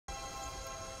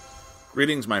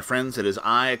Greetings, my friends. It is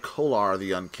I, Kolar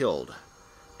the Unkilled,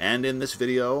 and in this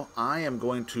video, I am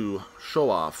going to show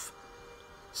off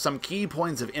some key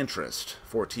points of interest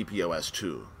for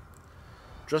TPOS2.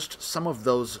 Just some of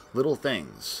those little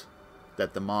things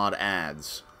that the mod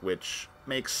adds, which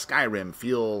makes Skyrim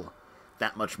feel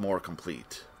that much more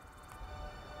complete.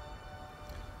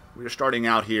 We're starting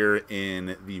out here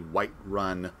in the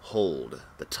Whiterun Hold,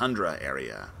 the Tundra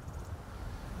area.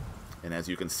 And as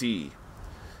you can see,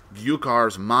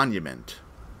 Gyukar's monument,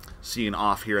 seen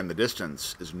off here in the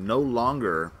distance, is no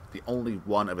longer the only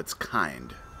one of its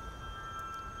kind.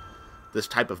 This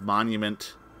type of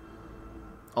monument,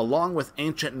 along with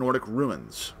ancient Nordic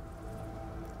ruins,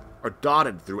 are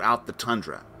dotted throughout the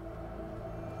tundra.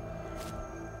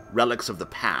 Relics of the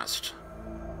past,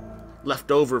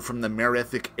 left over from the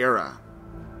Merethic era,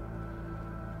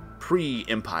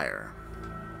 pre-Empire,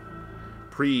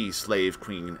 pre-Slave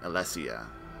Queen Alesia.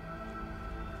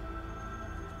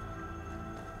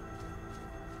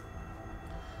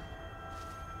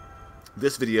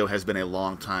 This video has been a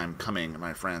long time coming,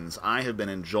 my friends. I have been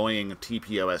enjoying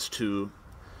TPOS2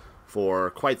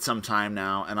 for quite some time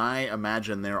now, and I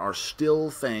imagine there are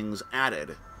still things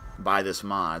added by this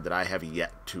mod that I have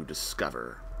yet to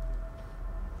discover.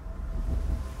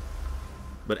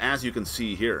 But as you can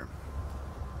see here,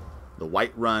 the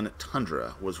Whiterun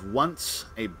Tundra was once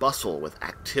a bustle with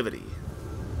activity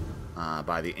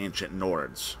by the ancient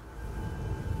Nords.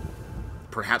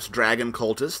 Perhaps dragon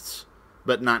cultists,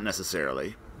 but not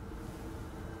necessarily.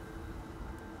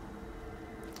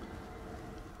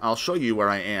 I'll show you where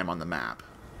I am on the map.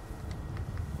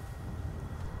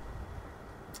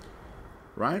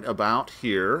 Right about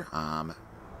here,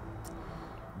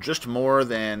 just more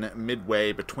than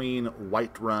midway between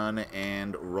Whiterun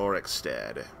and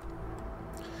Rorikstead.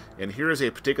 And here is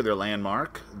a particular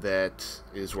landmark that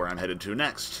is where I'm headed to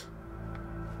next.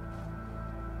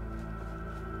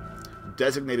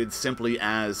 Designated simply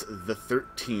as the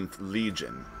 13th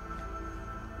Legion.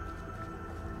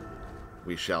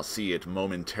 We shall see it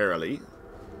momentarily.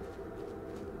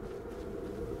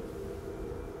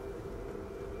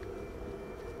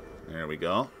 There we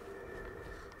go.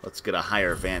 Let's get a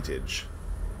higher vantage.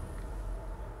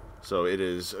 So it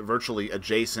is virtually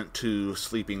adjacent to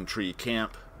Sleeping Tree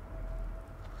Camp.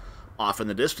 Off in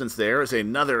the distance there is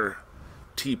another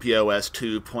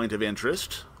TPOS2 point of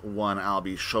interest, one I'll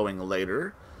be showing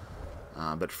later.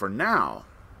 But for now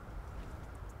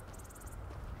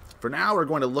we're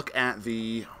going to look at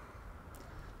the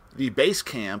base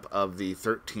camp of the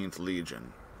 13th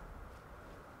Legion.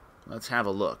 Let's have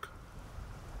a look.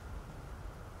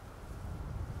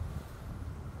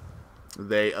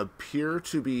 They appear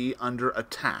to be under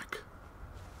attack.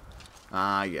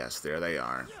 Ah, yes, there they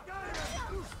are.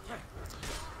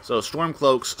 So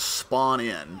Stormcloaks spawn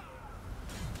in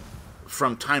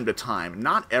from time to time.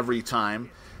 Not every time.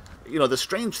 You know, the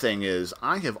strange thing is,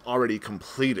 I have already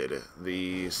completed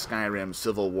the Skyrim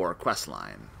Civil War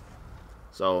questline.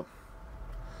 So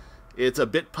it's a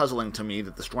bit puzzling to me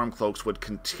that the Stormcloaks would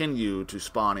continue to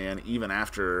spawn in even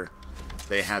after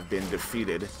they have been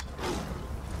defeated.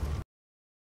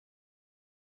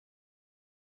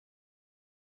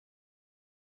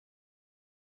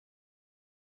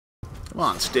 Come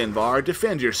on, Stinvar,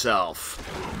 defend yourself.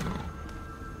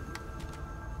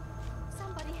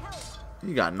 Somebody help.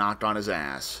 He got knocked on his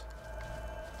ass.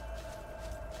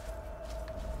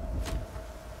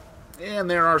 And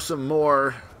there are some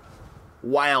more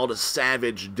wild,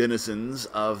 savage denizens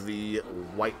of the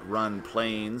Whiterun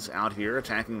Plains out here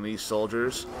attacking these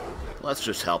soldiers. Let's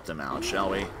just help them out,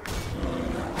 shall we?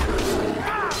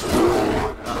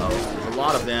 Uh-oh, there's a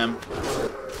lot of them.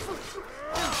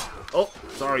 Oh,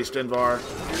 sorry, Stinvar.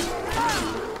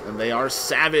 And they are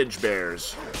savage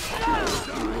bears.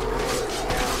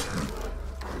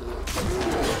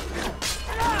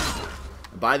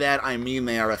 By that, I mean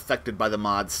they are affected by the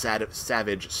mod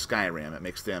Savage Skyrim. It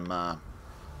makes them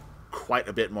quite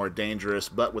a bit more dangerous,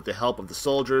 but with the help of the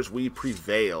soldiers, we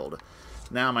prevailed.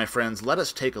 Now, my friends, let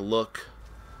us take a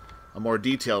more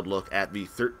detailed look at the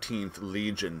 13th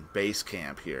Legion base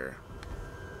camp here.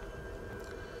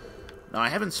 Now, I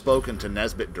haven't spoken to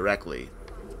Nesbit directly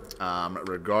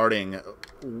regarding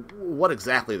what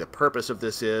exactly the purpose of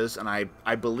this is, and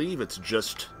I believe it's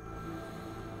just...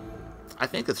 I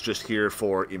think it's just here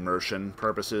for immersion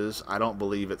purposes. I don't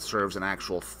believe it serves an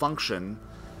actual function,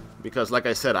 because, like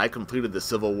I said, I completed the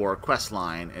Civil War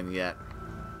questline, and yet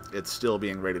it's still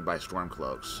being raided by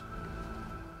Stormcloaks.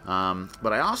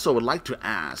 But I also would like to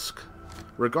ask,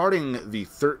 regarding the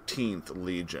 13th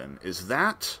Legion, is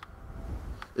that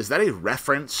a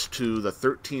reference to the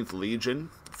 13th Legion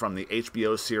from the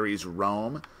HBO series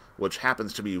Rome, which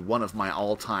happens to be one of my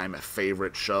all-time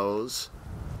favorite shows.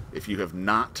 If you have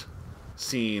not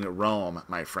seen Rome,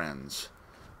 my friends,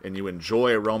 and you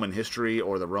enjoy Roman history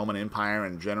or the Roman Empire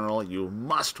in general, you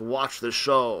must watch the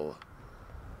show.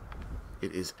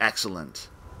 It is excellent.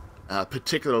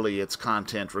 Particularly its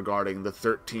content regarding the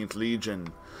 13th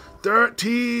Legion.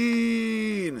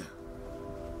 13!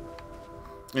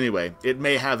 Anyway, it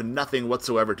may have nothing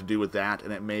whatsoever to do with that,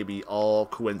 and it may be all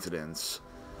coincidence.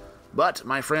 But,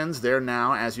 my friends, there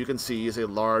now, as you can see, is a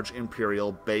large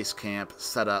Imperial base camp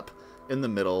set up in the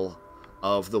middle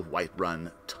of the Whiterun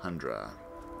tundra.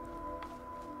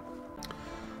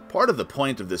 Part of the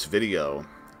point of this video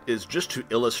is just to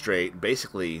illustrate,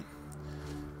 basically,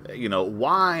 you know,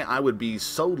 why I would be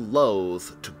so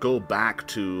loath to go back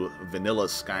to vanilla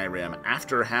Skyrim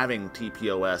after having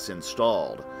TPOS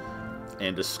installed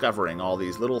and discovering all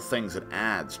these little things it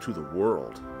adds to the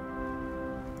world.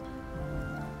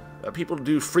 People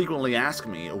do frequently ask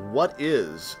me, what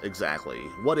is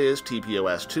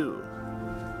TPOS2?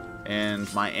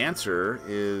 And my answer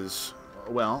is,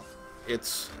 well,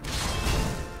 it's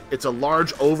a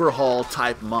large overhaul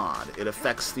type mod. It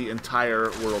affects the entire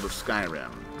world of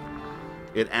Skyrim.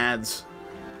 It adds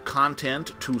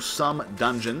content to some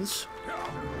dungeons.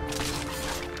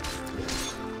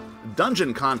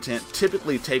 Dungeon content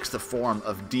typically takes the form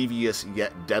of devious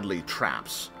yet deadly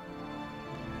traps.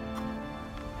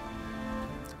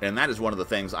 And that is one of the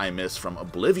things I miss from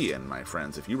Oblivion, my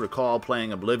friends. If you recall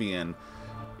playing Oblivion,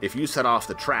 if you set off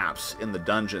the traps in the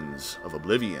dungeons of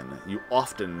Oblivion, you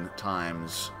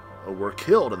oftentimes were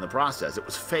killed in the process. It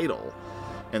was fatal.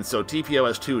 And so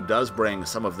TPOS2 does bring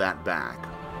some of that back.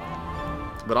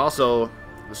 But also,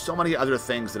 there's so many other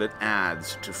things that it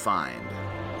adds to find.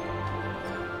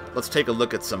 Let's take a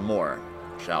look at some more,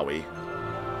 shall we?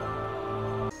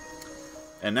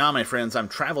 And now, my friends, I'm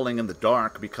traveling in the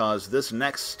dark because this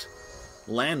next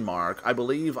landmark, I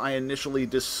believe I initially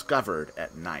discovered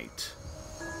at night.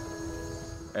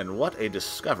 And what a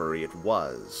discovery it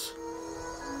was.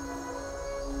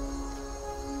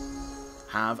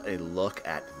 Have a look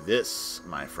at this,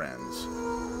 my friends.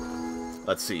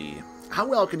 Let's see. How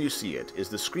well can you see it? Is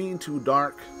the screen too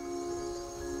dark?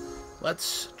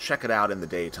 Let's check it out in the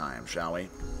daytime, shall we?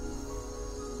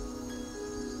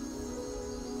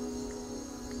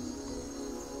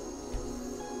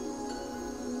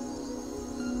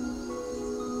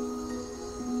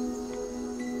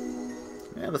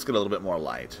 And let's get a little bit more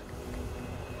light.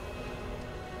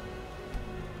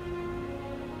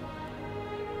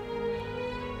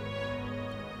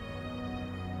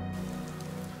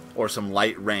 Or some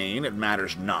light rain, it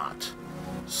matters not.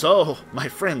 So, my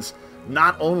friends,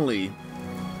 not only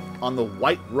on the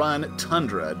Whiterun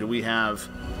tundra do we have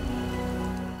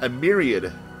a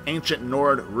myriad ancient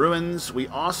Nord ruins, we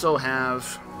also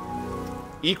have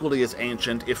equally as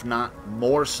ancient, if not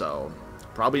more so,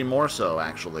 probably more so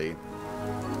actually,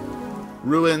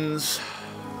 ruins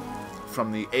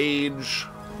from the age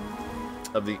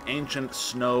of the ancient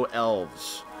snow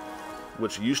elves,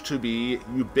 which used to be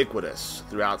ubiquitous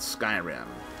throughout Skyrim.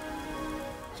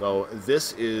 So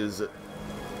this is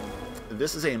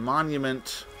a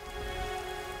monument,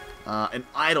 an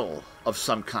idol of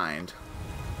some kind.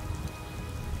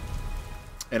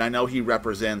 And I know he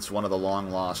represents one of the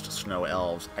long-lost snow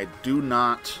elves. I do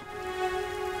not...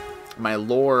 My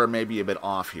lore may be a bit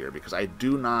off here, because I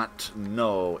do not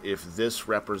know if this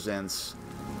represents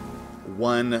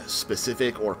one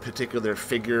specific or particular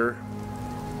figure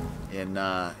in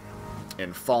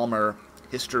Falmer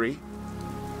history.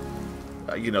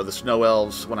 You know, the snow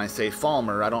elves, when I say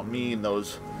Falmer, I don't mean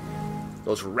those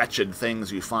wretched things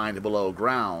you find below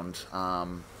ground.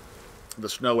 The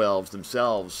snow elves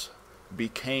themselves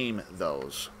became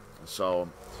those. So,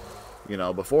 you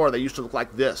know, before they used to look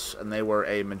like this, and they were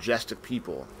a majestic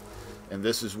people. And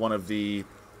this is one of the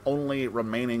only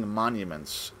remaining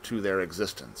monuments to their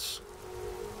existence.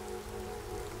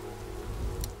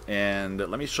 And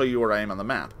let me show you where I am on the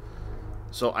map.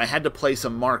 So I had to place a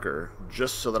marker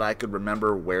just so that I could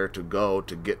remember where to go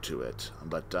to get to it.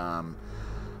 But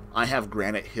I have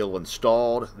Granite Hill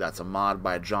installed. That's a mod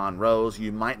by John Rose.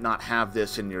 You might not have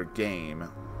this in your game,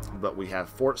 but we have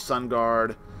Fort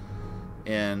Sungard,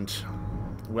 and,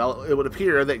 well, it would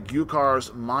appear that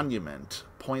Gukar's monument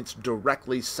points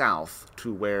directly south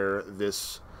to where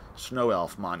this snow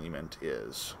elf monument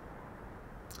is.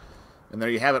 And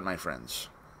there you have it, my friends.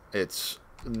 It's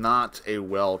not a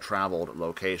well-traveled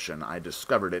location. I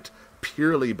discovered it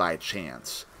purely by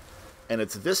chance. And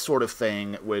it's this sort of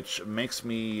thing which makes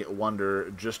me wonder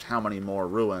just how many more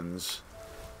ruins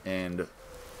and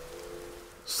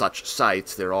such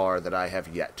sites there are that I have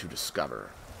yet to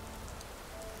discover.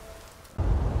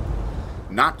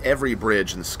 Not every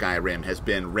bridge in Skyrim has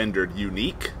been rendered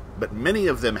unique, but many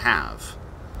of them have.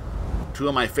 Two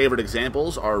of my favorite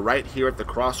examples are right here at the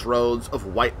crossroads of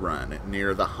Whiterun,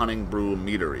 near the Hunting Brew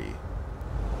Meadery.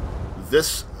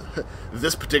 This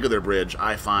particular bridge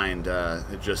I find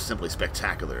just simply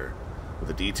spectacular with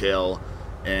the detail,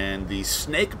 and the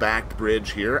snake-backed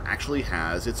bridge here actually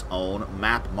has its own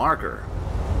map marker.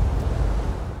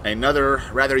 Another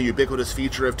rather ubiquitous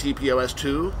feature of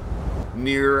TPOS2,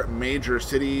 near major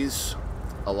cities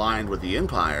aligned with the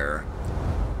Empire,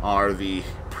 are the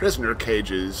prisoner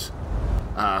cages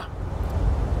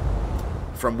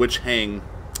from which hang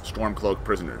Stormcloak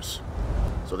prisoners.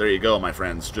 So there you go, my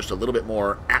friends. Just a little bit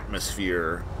more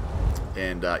atmosphere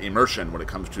and immersion when it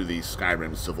comes to the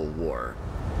Skyrim Civil War.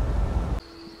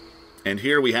 And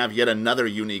here we have yet another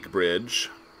unique bridge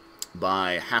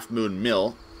by Half Moon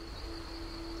Mill.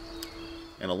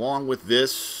 And along with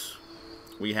this,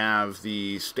 we have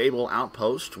the Stable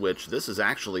Outpost, which this is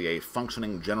actually a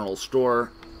functioning general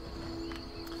store.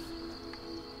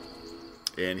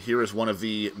 And here is one of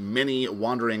the many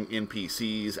wandering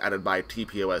NPCs added by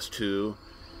TPOS2.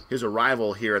 His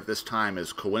arrival here at this time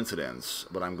is coincidence,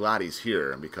 but I'm glad he's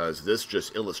here because this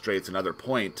just illustrates another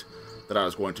point that I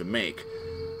was going to make.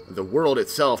 The world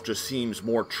itself just seems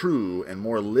more true and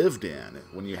more lived in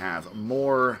when you have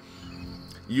more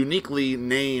uniquely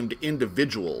named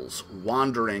individuals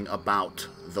wandering about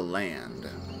the land.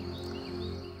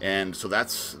 And so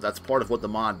that's part of what the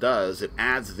mod does. It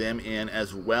adds them in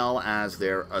as well as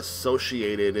their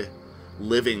associated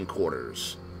living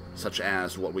quarters, such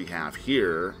as what we have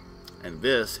here. And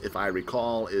this, if I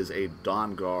recall, is a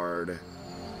Dawnguard.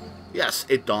 Yes,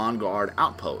 a Dawnguard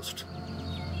outpost.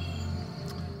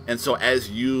 And so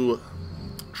as you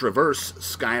traverse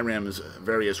Skyrim's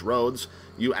various roads,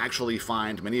 you actually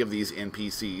find many of these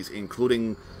NPCs,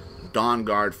 including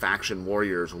Dawnguard faction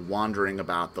warriors, wandering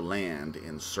about the land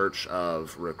in search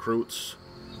of recruits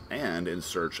and in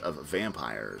search of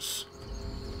vampires.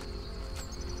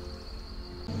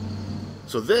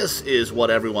 So this is what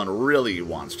everyone really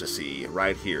wants to see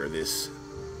right here. This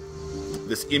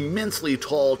immensely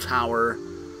tall tower.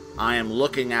 I am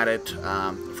looking at it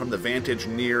from the vantage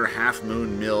near Half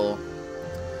Moon Mill.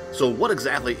 So what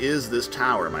exactly is this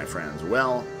tower, my friends?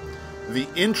 Well, the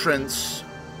entrance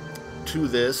to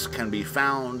this can be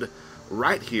found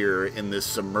right here in this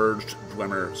submerged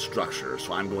Dwemer structure.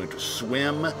 So I'm going to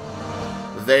swim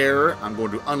there. I'm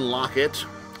going to unlock it.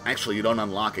 Actually, you don't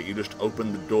unlock it. You just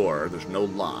open the door. There's no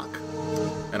lock.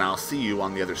 And I'll see you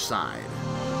on the other side.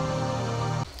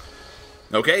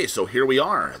 Okay, so here we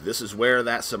are. This is where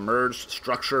that submerged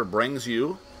structure brings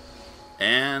you.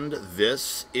 And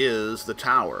this is the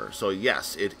tower. So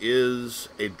yes, it is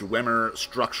a Dwemer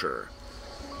structure.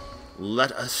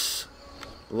 Let us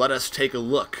take a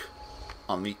look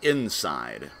on the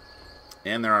inside.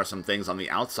 And there are some things on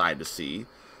the outside to see.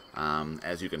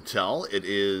 As you can tell, it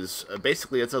is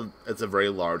basically it's a very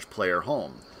large player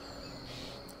home.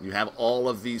 You have all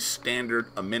of these standard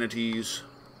amenities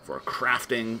for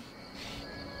crafting.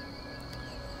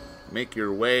 Make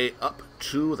your way up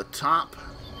to the top.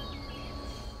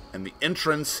 And the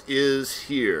entrance is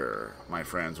here, my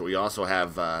friends. We also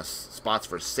have spots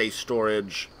for safe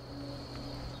storage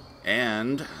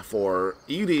and for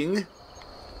eating,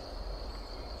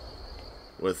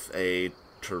 with a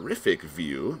terrific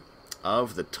view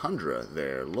of the tundra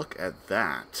there. Look at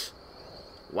that.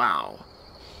 Wow.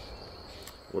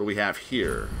 What do we have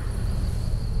here?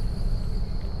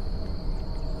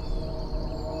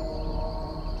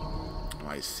 Oh,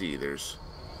 I see. There's...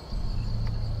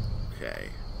 Okay.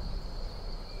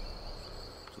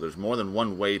 So there's more than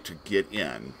one way to get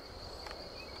in.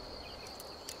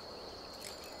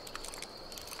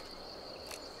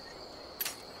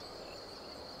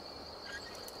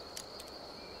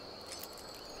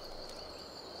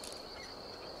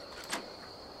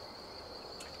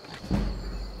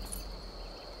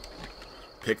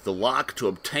 Pick the lock to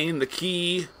obtain the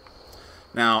key.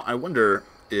 Now, I wonder,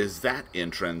 is that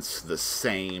entrance the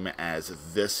same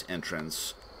as this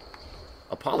entrance?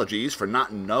 Apologies for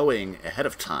not knowing ahead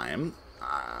of time.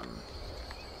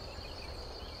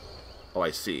 Oh,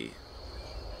 I see.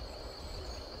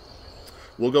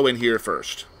 We'll go in here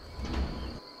first.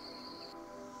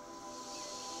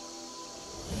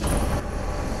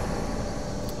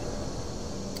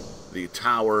 The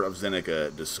Tower of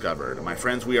Zeneca discovered. My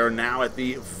friends, we are now at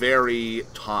the very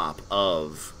top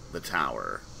of the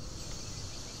tower.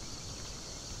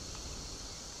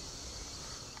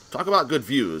 Talk about good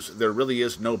views. There really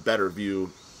is no better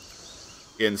view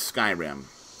in Skyrim,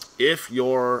 if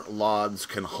your lauds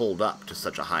can hold up to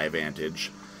such a high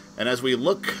vantage. And as we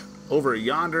look Over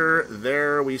yonder,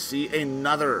 there we see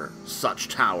another such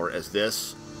tower as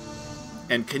this.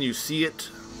 And can you see it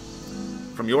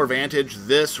from your vantage?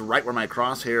 This, right where my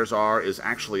crosshairs are, is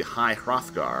actually High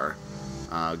Hrothgar.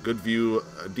 Good view,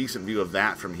 a decent view of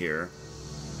that from here.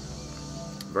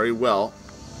 Very well.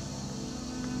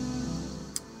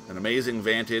 An amazing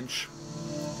vantage.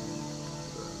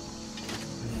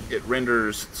 It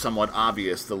renders somewhat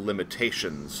obvious the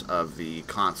limitations of the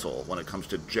console when it comes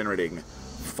to generating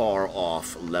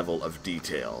far-off level of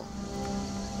detail.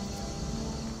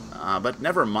 But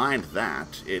never mind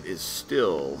that. It is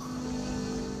still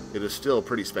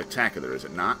pretty spectacular, is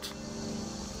it not?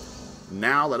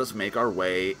 Now let us make our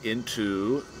way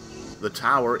into the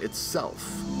tower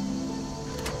itself.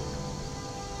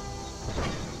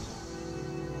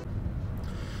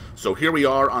 So here we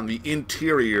are on the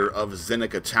interior of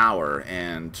Zeneca Tower,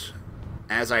 and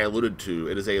as I alluded to,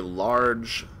 it is a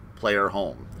large player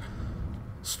home,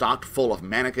 stocked full of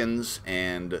mannequins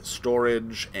and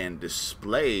storage and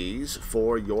displays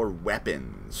for your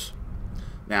weapons.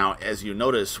 Now, as you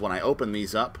notice, when I open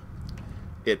these up,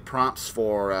 it prompts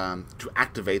for to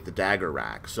activate the dagger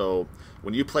rack. So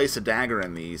when you place a dagger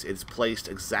in these, it's placed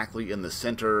exactly in the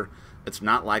center. It's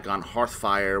not like on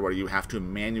Hearthfire where you have to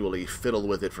manually fiddle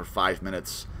with it for 5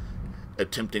 minutes,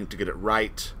 attempting to get it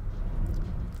right.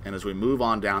 And as we move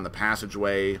on down the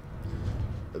passageway,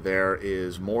 there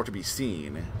is more to be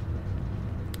seen.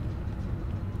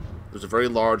 There's a very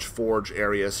large forge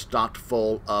area stocked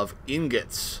full of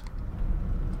ingots.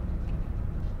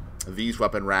 These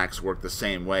weapon racks work the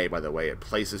same way, by the way. It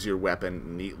places your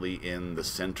weapon neatly in the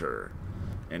center.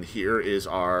 And here is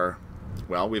our...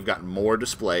 well, we've got more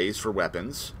displays for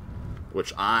weapons,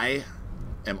 which I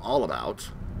am all about.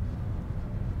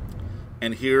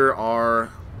 And here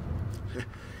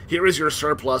is your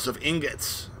surplus of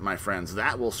ingots, my friends.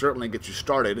 That will certainly get you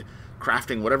started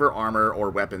crafting whatever armor or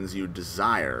weapons you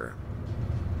desire.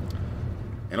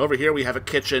 And over here we have a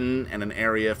kitchen and an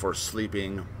area for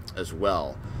sleeping as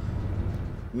well.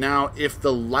 Now, if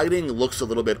the lighting looks a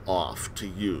little bit off to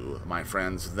you, my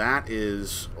friends, that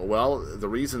is, well, the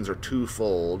reasons are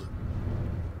twofold.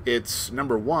 It's,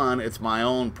 number one, it's my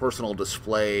own personal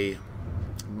display,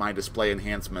 my display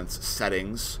enhancements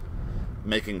settings,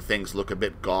 making things look a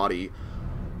bit gaudy.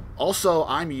 Also,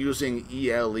 I'm using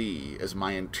ELE as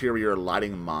my interior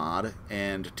lighting mod,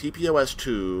 and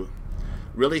TPOS2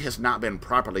 really has not been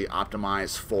properly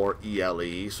optimized for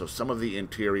ELE, so some of the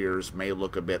interiors may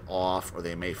look a bit off or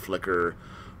they may flicker.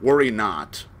 Worry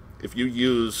not. If you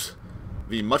use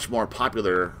the much more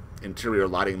popular interior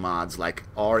lighting mods like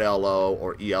RLO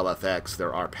or ELFX,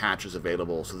 there are patches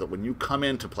available so that when you come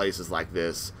into places like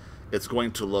this, it's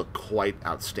going to look quite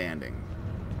outstanding.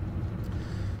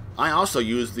 I also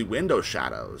use the window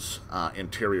shadows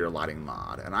interior lighting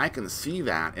mod, and I can see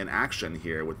that in action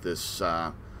here with this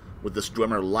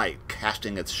dimmer light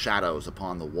casting its shadows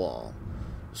upon the wall.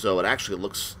 So it actually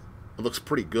looks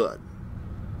pretty good.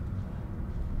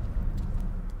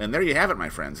 And there you have it, my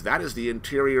friends. That is the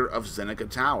interior of Zeneca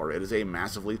Tower. It is a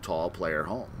massively tall player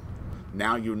home.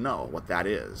 Now you know what that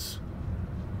is.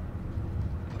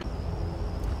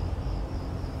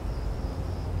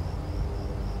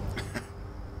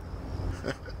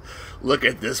 Look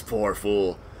at this poor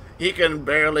fool. He can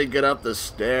barely get up the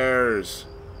stairs.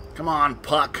 Come on,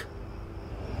 Puck.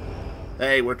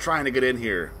 Hey, we're trying to get in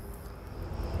here.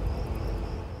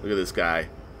 Look at this guy.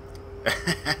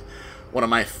 One of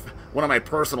my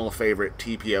personal favorite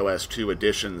TPOS2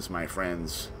 additions, my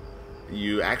friends.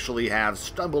 You actually have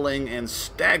stumbling and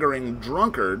staggering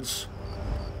drunkards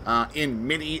in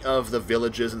many of the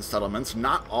villages and settlements.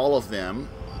 Not all of them,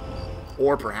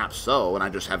 or perhaps so, and I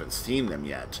just haven't seen them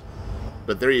yet.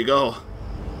 But there you go.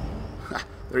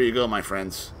 There you go, my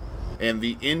friends. And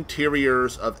the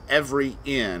interiors of every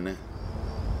inn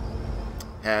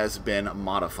has been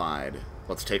modified.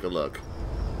 Let's take a look.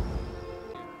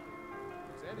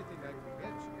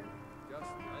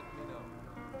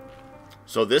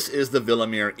 So this is the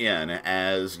Villamere Inn,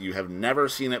 as you have never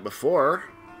seen it before,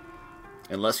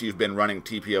 unless you've been running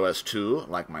TPOS2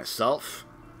 like myself.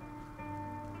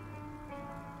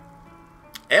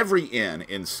 Every inn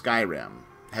in Skyrim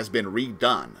has been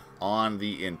redone on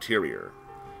the interior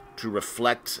to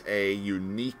reflect a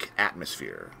unique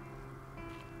atmosphere,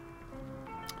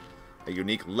 a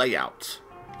unique layout.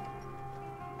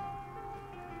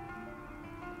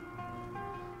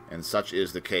 And such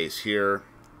is the case here,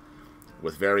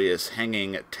 with various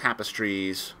hanging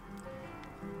tapestries,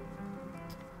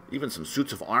 even some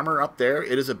suits of armor up there.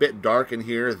 It is a bit dark in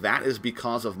here. That is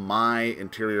because of my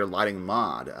interior lighting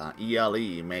mod.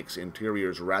 ELE makes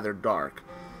interiors rather dark.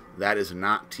 That is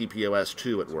not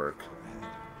TPOS2 at work.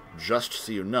 just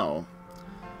so you know.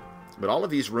 But all of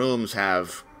these rooms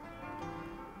have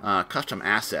custom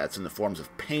assets in the forms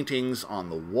of paintings on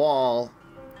the wall.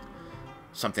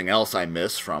 Something else I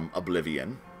miss from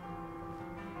Oblivion.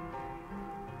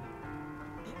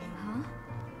 Huh?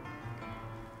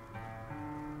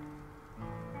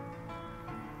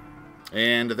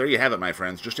 And there you have it, my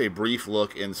friends. Just a brief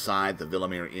look inside the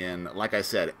Villamere Inn. Like I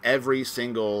said, every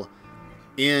single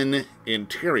inn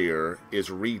interior is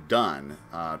redone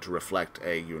to reflect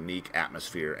a unique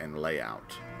atmosphere and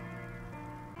layout.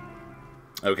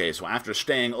 Okay, so after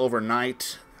staying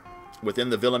overnight within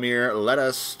the Villamere, let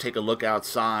us take a look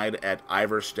outside at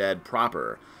Iverstead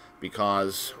proper,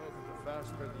 because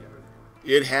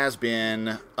it has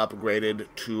been upgraded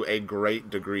to a great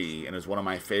degree and is one of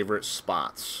my favorite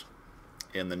spots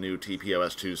in the new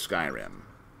TPOS2 Skyrim.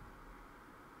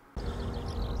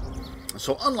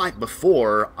 So unlike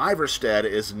before, Iverstead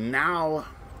is now...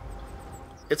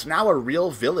 it's now a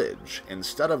real village,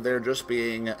 instead of there just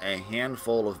being a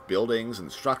handful of buildings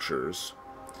and structures,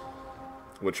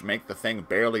 which make the thing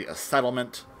barely a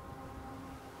settlement.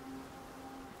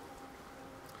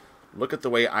 Look at the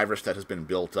way Iverstead has been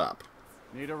built up.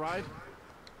 Need a ride?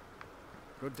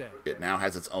 Good day. It now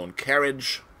has its own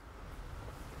carriage,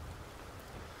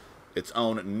 its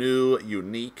own new,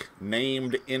 unique,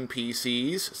 named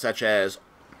NPCs, such as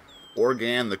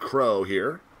Organ the Crow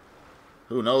here.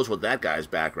 Who knows what that guy's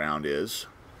background is?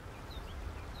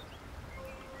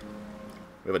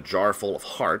 We have a jar full of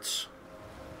hearts.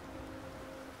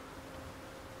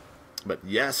 But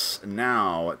yes,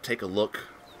 now take a look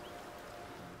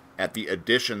at the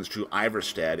additions to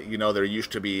Iverstead. You know, there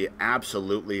used to be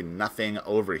absolutely nothing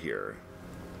over here.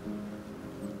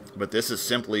 But this is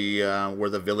simply where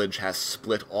the village has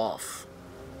split off.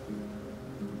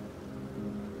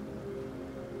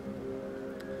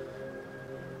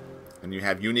 And you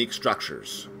have unique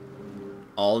structures,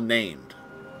 all named,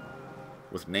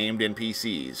 with named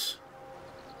NPCs,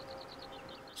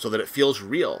 so that it feels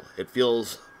real, it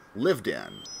feels lived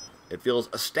in, it feels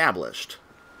established.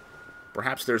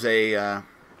 Perhaps there's a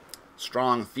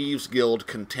strong Thieves Guild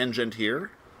contingent here,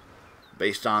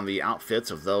 based on the outfits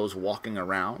of those walking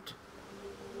around.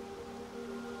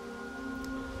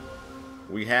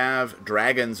 We have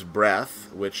Dragon's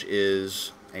Breath, which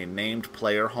is a named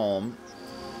player home.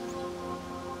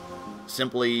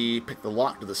 Simply pick the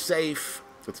lock to the safe.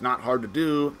 It's not hard to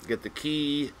do. Get the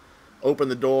key, open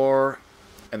the door,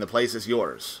 and the place is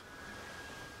yours.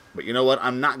 But you know what?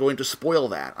 I'm not going to spoil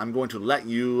that. I'm going to let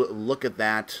you look at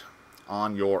that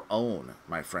on your own,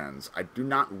 my friends. I do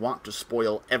not want to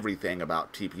spoil everything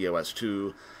about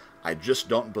TPOS2. I just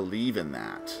don't believe in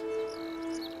that.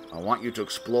 I want you to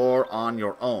explore on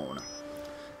your own.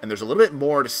 And there's a little bit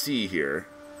more to see here.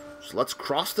 So let's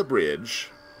cross the bridge.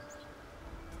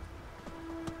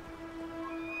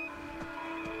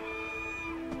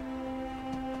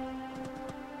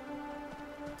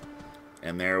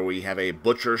 And there we have a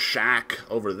butcher shack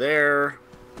over there.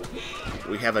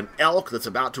 We have an elk that's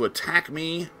about to attack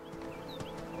me.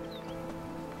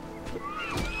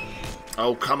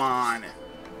 Oh, come on.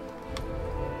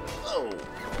 Oh.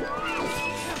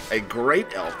 A great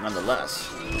elk, nonetheless.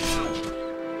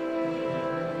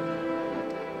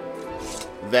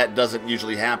 That doesn't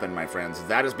usually happen, my friends.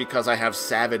 That is because I have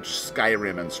Savage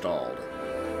Skyrim installed.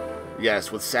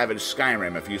 Yes, with Savage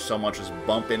Skyrim, if you so much as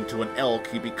bump into an elk,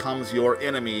 he becomes your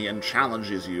enemy and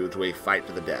challenges you to a fight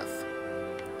to the death.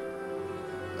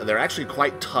 They're actually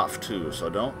quite tough, too, so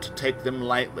don't take them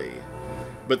lightly.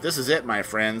 But this is it, my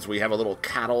friends. We have a little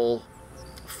cattle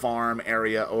farm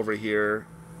area over here.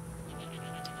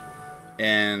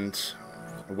 And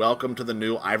welcome to the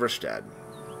new Iverstead.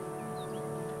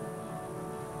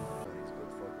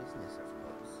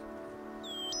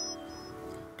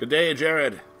 Good day,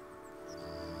 Jared.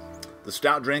 The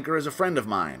stout drinker is a friend of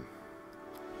mine.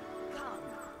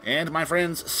 And, my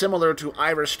friends, similar to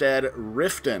Iverstead,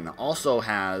 Riften also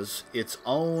has its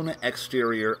own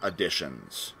exterior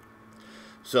additions.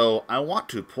 So, I want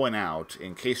to point out,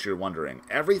 in case you're wondering,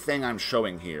 everything I'm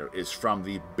showing here is from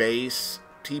the base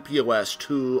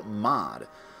TPOS2 mod.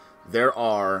 There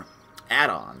are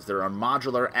add-ons, there are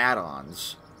modular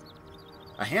add-ons,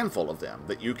 a handful of them,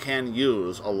 that you can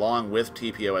use along with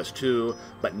TPOS2,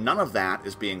 but none of that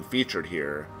is being featured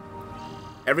here.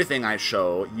 Everything I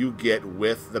show, you get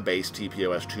with the base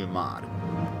TPOS2 mod,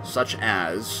 such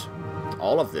as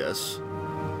all of this.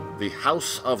 The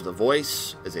House of the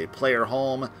Voice is a player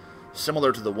home,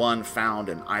 similar to the one found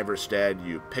in Iverstead.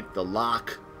 You pick the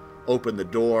lock, open the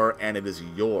door, and it is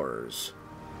yours.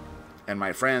 And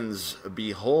my friends,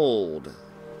 behold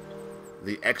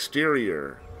the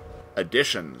exterior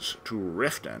additions to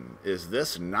Riften. Is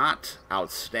this not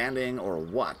outstanding or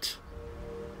what?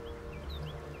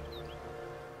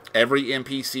 Every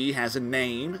NPC has a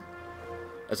name,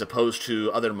 as opposed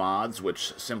to other mods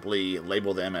which simply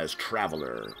label them as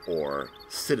traveler or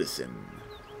citizen.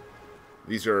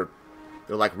 They're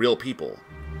like real people.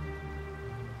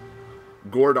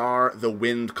 Gordar the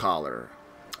Windcaller.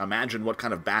 Imagine what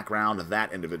kind of background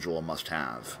that individual must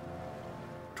have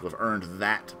to have earned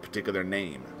that particular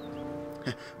name.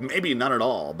 Maybe none at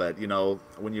all, but, you know,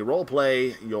 when you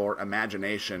roleplay, your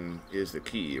imagination is the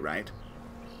key, right?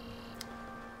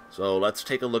 So let's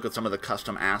take a look at some of the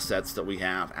custom assets that we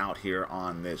have out here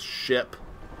on this ship.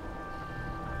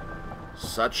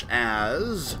 Such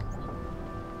as...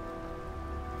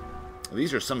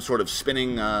 these are some sort of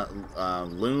spinning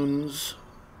loons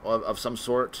of some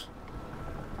sort.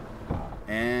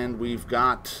 And we've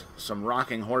got some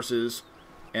rocking horses.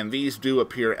 And these do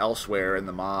appear elsewhere in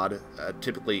the mod,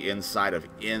 typically inside of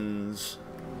inns.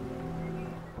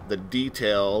 The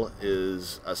detail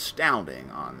is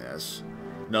astounding on this.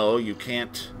 No, you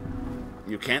can't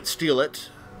steal it,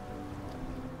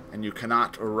 and you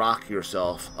cannot rock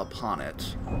yourself upon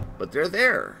it. But they're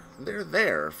there. They're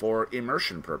there for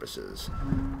immersion purposes.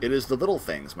 It is the little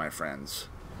things, my friends,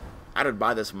 added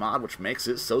by this mod which makes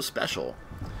it so special.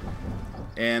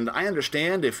 And I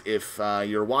understand if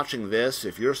you're watching this,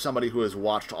 if you're somebody who has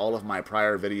watched all of my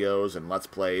prior videos and Let's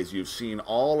Plays, you've seen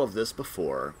all of this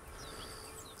before.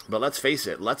 But let's face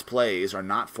it, Let's Plays are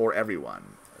not for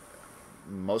everyone.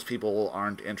 Most people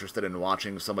aren't interested in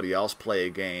watching somebody else play a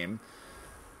game,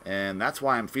 and that's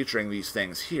why I'm featuring these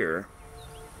things here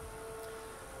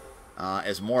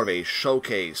as more of a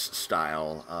showcase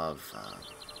style of...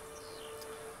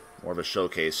 what am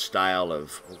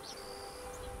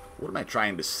I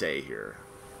trying to say here?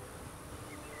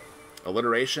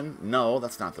 Alliteration? No,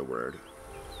 that's not the word.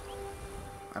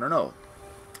 I don't know.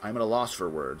 I'm at a loss for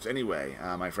words. Anyway,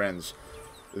 my friends,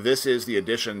 this is the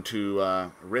addition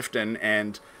to Riften,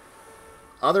 and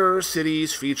other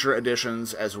cities feature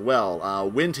additions as well.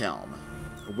 Windhelm.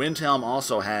 Windhelm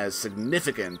also has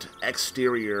significant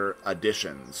exterior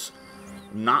additions.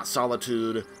 Not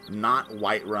Solitude, not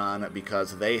Whiterun,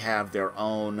 because they have their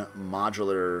own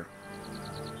modular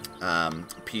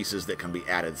pieces that can be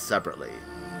added separately.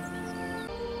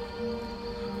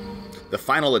 The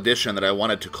final addition that I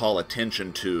wanted to call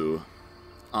attention to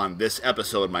on this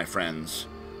episode, my friends,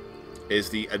 is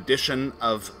the addition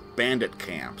of bandit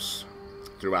camps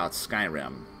throughout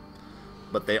Skyrim.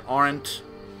 But they aren't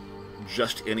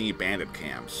just any bandit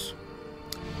camps.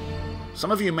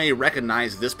 Some of you may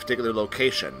recognize this particular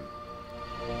location,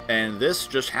 and this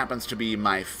just happens to be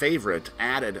my favorite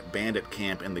added bandit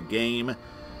camp in the game.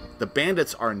 The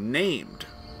bandits are named,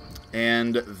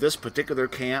 and this particular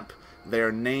camp,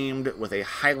 they're named with a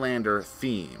Highlander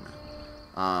theme,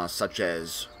 such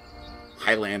as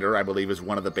Highlander, I believe, is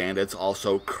one of the bandits.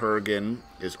 Also, Kurgan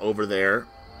is over there.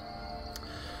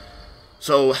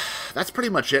 So, that's pretty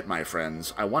much it, my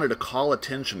friends. I wanted to call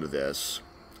attention to this,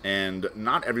 and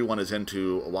not everyone is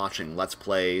into watching Let's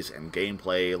Plays and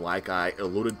gameplay like I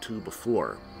alluded to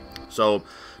before. So,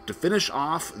 to finish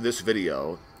off this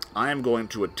video, I am going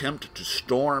to attempt to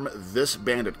storm this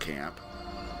bandit camp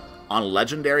on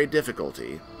legendary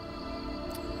difficulty.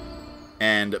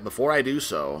 And before I do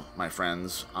so, my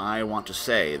friends, I want to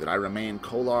say that I remain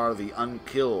Kolar the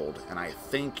Unkilled, and I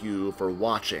thank you for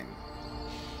watching.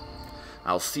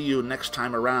 I'll see you next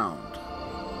time around.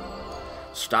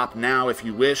 Stop now if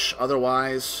you wish,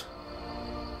 otherwise,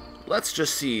 let's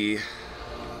just see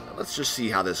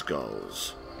how this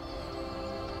goes.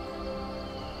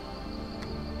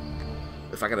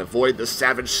 If I can avoid the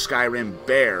savage Skyrim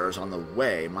bears on the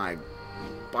way, by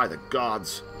the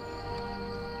gods.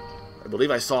 I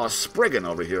believe I saw a Spriggan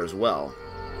over here as well,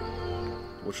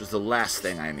 which is the last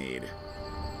thing I need.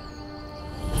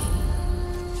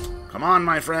 Come on,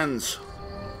 my friends.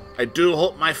 I do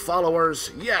hope my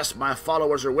followers, yes, my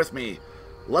followers are with me.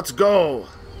 Let's go.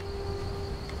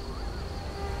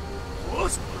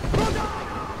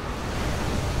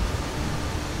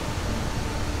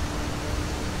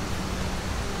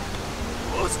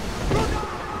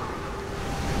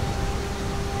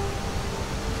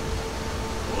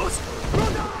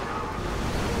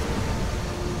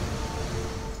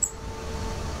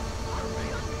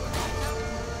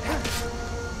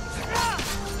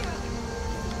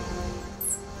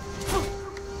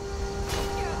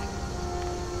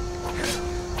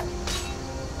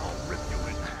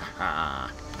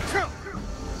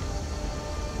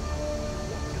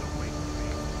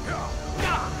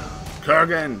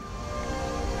 Kurgan!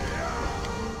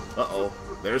 Uh-oh.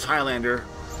 There's Highlander.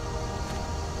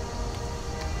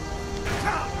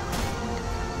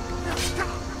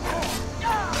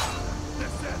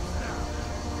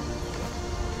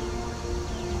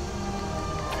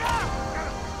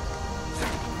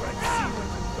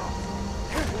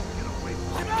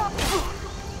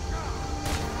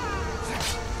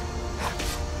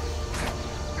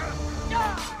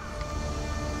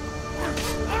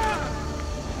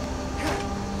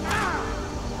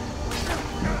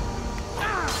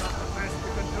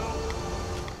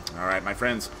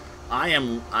 friends,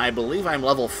 I believe I'm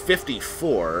level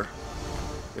 54.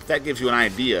 If that gives you an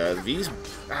idea, these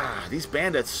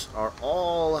bandits are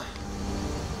all...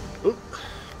 Oop,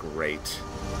 great.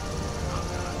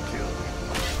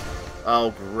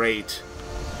 Oh, great.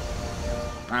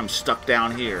 I'm stuck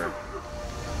down here.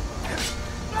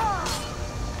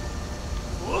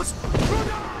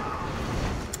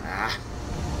 Ah.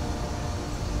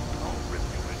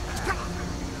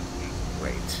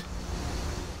 Great.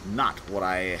 Not what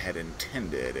I had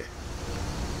intended.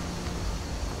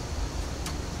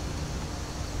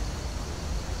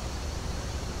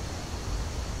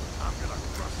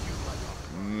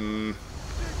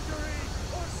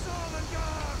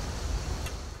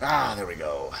 Ah, there we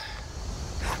go.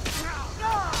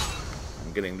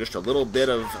 I'm getting just a little bit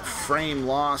of frame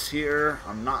loss here.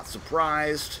 I'm not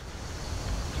surprised.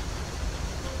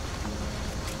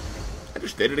 I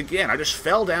just did it again. I just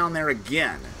fell down there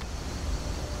again.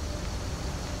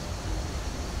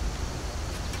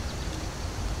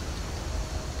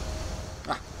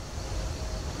 Ah.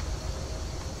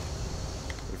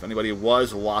 If anybody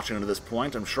was watching to this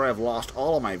point, I'm sure I've lost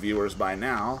all of my viewers by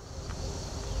now.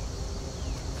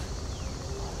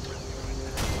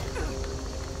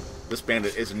 This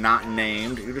bandit is not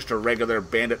named. You're just a regular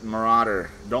bandit marauder.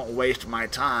 Don't waste my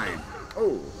time.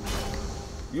 Oh,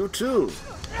 you too.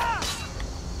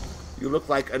 You look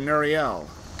like a Nuriel.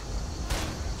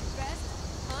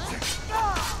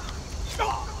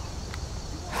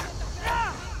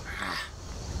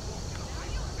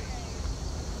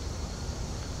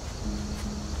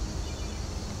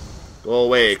 Go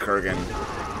away, Kurgan.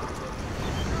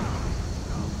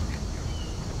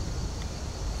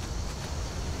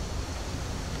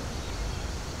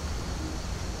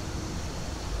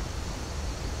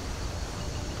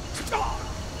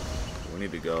 We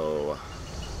need to go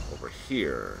over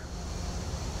here.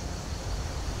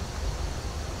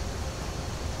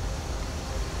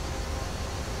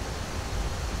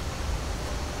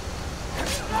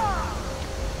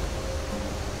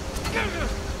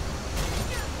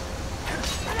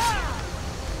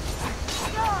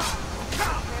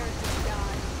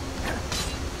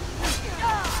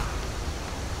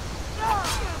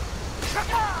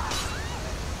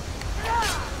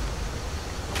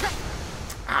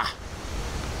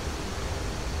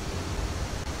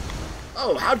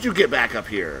 Oh, how'd you get back up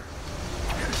here?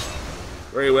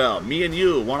 Very well. Me and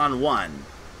you, one-on-one.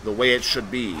 The way it should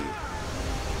be.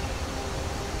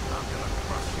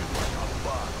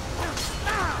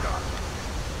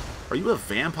 Are you a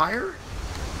vampire?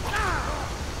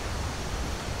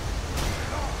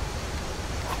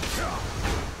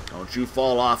 Don't you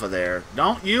fall off of there.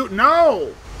 Don't you?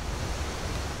 No!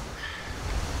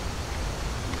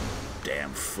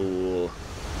 Damn fool.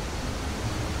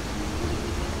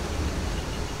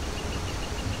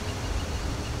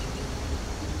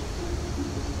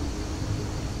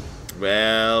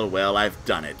 Well, well, I've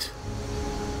done it.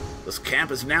 This camp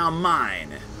is now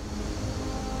mine.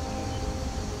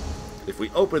 If we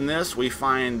open this, we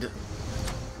find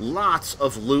lots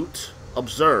of loot.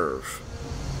 Observe.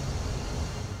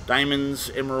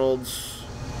 Diamonds, emeralds,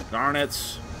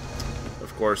 garnets.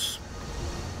 Of course,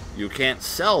 you can't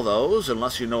sell those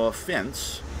unless you know a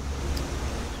fence,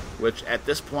 which at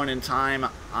this point in time,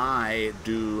 I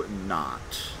do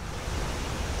not.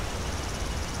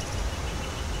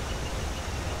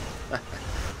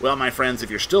 Well, my friends,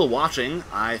 if you're still watching,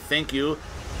 I thank you.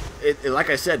 Like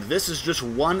I said, this is just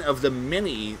one of the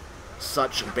many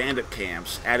such bandit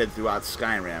camps added throughout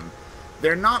Skyrim.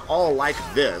 They're not all like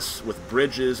this, with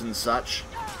bridges and such.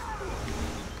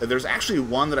 There's actually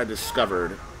one that I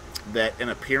discovered that in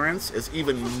appearance is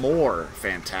even more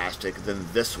fantastic than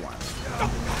this one.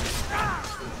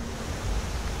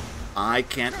 I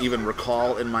can't even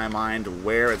recall in my mind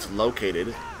where it's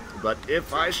located, but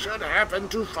if I should happen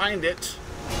to find it,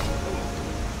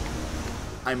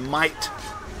 I might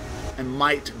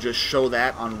just show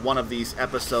that on one of these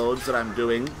episodes that I'm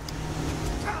doing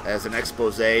as an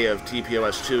expose of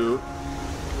TPOS2.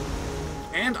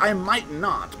 And I might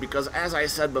not, because as I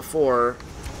said before,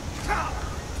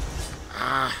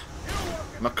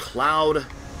 MacLeod,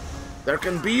 there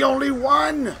can be only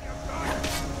one!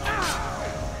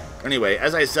 Anyway,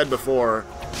 as I said before,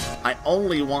 I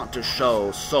only want to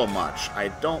show so much. I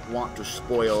don't want to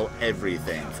spoil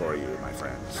everything for you, my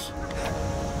friends.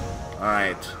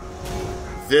 Alright.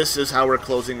 This is how we're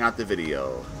closing out the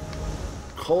video.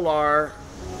 Kolar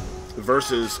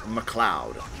versus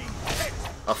MacLeod.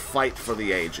 A fight for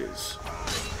the ages.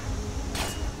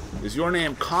 Is your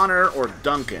name Connor or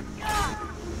Duncan?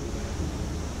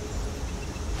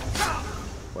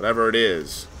 Whatever it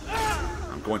is,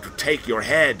 I'm going to take your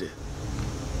head.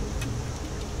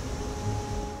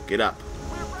 Get up.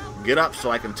 Get up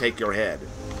so I can take your head.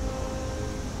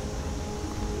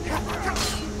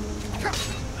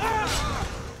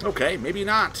 Okay, maybe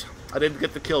not. I didn't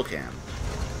get the kill cam.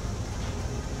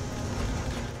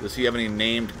 Does he have any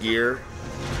named gear?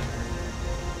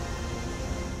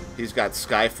 He's got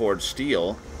Skyforged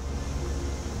steel.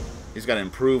 He's got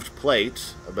improved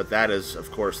plate, but that is, of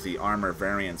course, the armor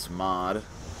variance mod.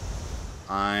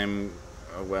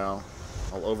 Well,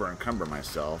 I'll over-encumber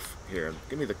myself. Here,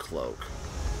 give me the cloak.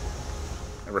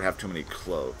 Never have too many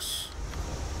cloaks.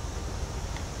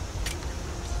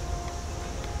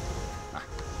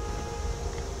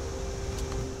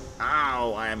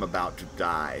 Ow, I am about to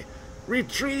die.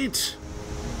 Retreat!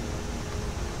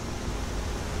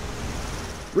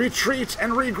 Retreat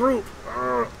and regroup!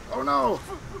 Oh no!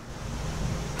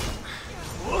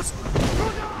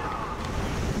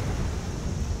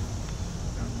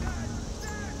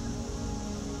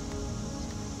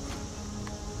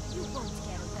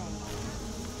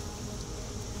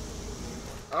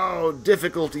 Oh,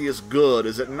 difficulty is good,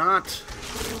 is it not?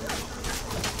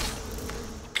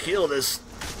 Kill this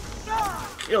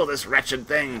wretched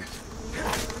thing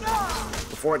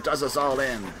before it does us all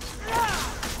in.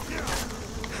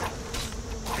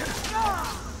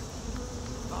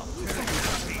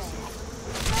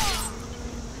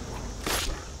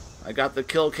 I got the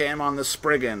kill cam on the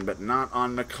Spriggan, but not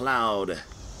on McLeod.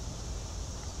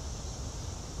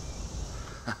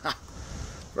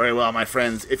 Very well, my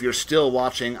friends. If you're still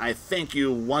watching, I thank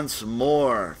you once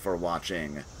more for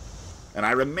watching. And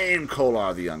I remain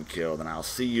Kolar the Unkilled, and I'll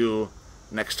see you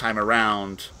next time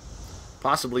around,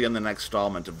 possibly in the next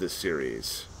installment of this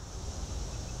series.